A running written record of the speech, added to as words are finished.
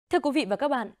Thưa quý vị và các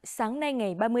bạn, sáng nay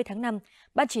ngày 30 tháng 5,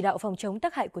 Ban chỉ đạo phòng chống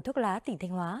tác hại của thuốc lá tỉnh Thanh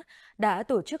Hóa đã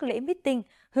tổ chức lễ meeting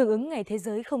hưởng ứng Ngày Thế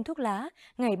giới không thuốc lá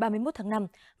ngày 31 tháng 5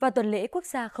 và Tuần lễ Quốc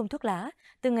gia không thuốc lá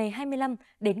từ ngày 25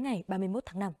 đến ngày 31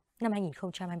 tháng 5 năm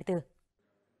 2024.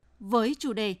 Với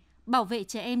chủ đề Bảo vệ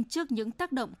trẻ em trước những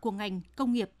tác động của ngành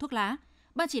công nghiệp thuốc lá,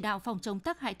 Ban chỉ đạo phòng chống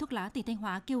tác hại thuốc lá tỉnh Thanh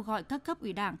Hóa kêu gọi các cấp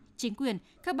ủy Đảng, chính quyền,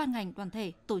 các ban ngành đoàn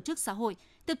thể, tổ chức xã hội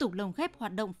tiếp tục lồng ghép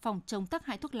hoạt động phòng chống tác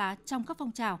hại thuốc lá trong các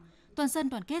phong trào toàn dân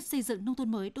đoàn kết xây dựng nông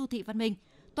thôn mới đô thị văn minh,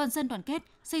 toàn dân đoàn kết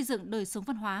xây dựng đời sống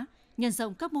văn hóa, nhân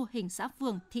rộng các mô hình xã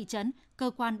phường, thị trấn,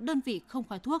 cơ quan đơn vị không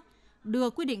khói thuốc, đưa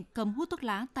quy định cấm hút thuốc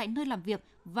lá tại nơi làm việc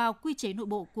vào quy chế nội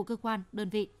bộ của cơ quan, đơn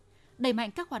vị, đẩy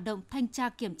mạnh các hoạt động thanh tra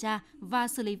kiểm tra và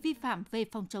xử lý vi phạm về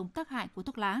phòng chống tác hại của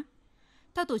thuốc lá.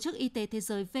 Theo Tổ chức Y tế Thế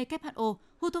giới WHO,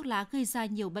 hút thuốc lá gây ra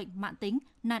nhiều bệnh mãn tính,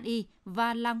 nan y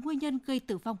và là nguyên nhân gây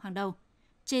tử vong hàng đầu.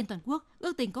 Trên toàn quốc,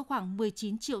 ước tính có khoảng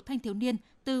 19 triệu thanh thiếu niên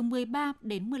từ 13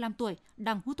 đến 15 tuổi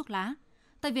đang hút thuốc lá.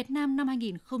 Tại Việt Nam năm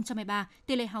 2023,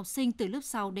 tỷ lệ học sinh từ lớp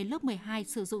 6 đến lớp 12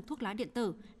 sử dụng thuốc lá điện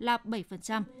tử là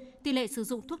 7%. Tỷ lệ sử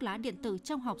dụng thuốc lá điện tử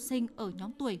trong học sinh ở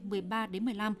nhóm tuổi 13 đến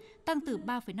 15 tăng từ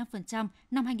 3,5%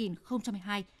 năm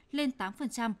 2022 lên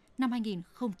 8% năm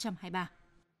 2023.